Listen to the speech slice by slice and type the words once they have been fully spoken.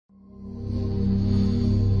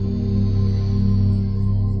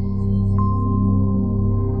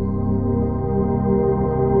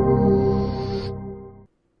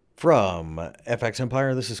From FX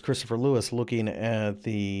Empire, this is Christopher Lewis looking at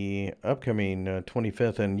the upcoming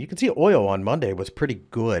 25th. And you can see oil on Monday was pretty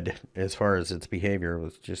good as far as its behavior. It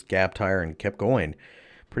was just gapped higher and kept going.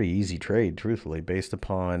 Pretty easy trade, truthfully, based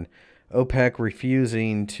upon OPEC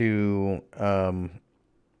refusing to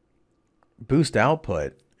boost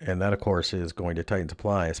output. And that, of course, is going to tighten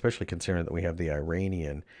supply, especially considering that we have the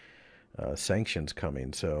Iranian sanctions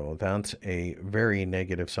coming. So that's a very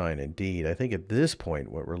negative sign indeed. I think at this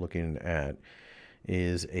point, what we're looking at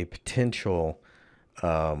is a potential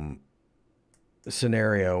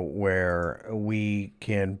scenario where we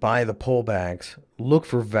can buy the pullbacks, look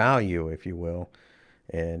for value, if you will,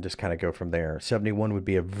 and just kind of go from there. 71 would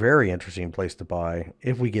be a very interesting place to buy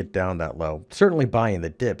if we get down that low. Certainly buying the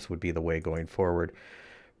dips would be the way going forward.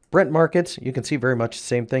 Brent markets, you can see very much the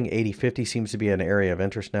same thing. 80.50 seems to be an area of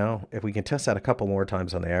interest now. If we can test that a couple more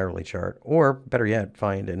times on the hourly chart, or better yet,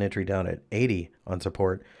 find an entry down at 80 on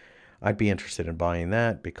support, I'd be interested in buying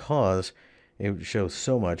that because it shows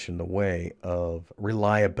so much in the way of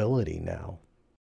reliability now.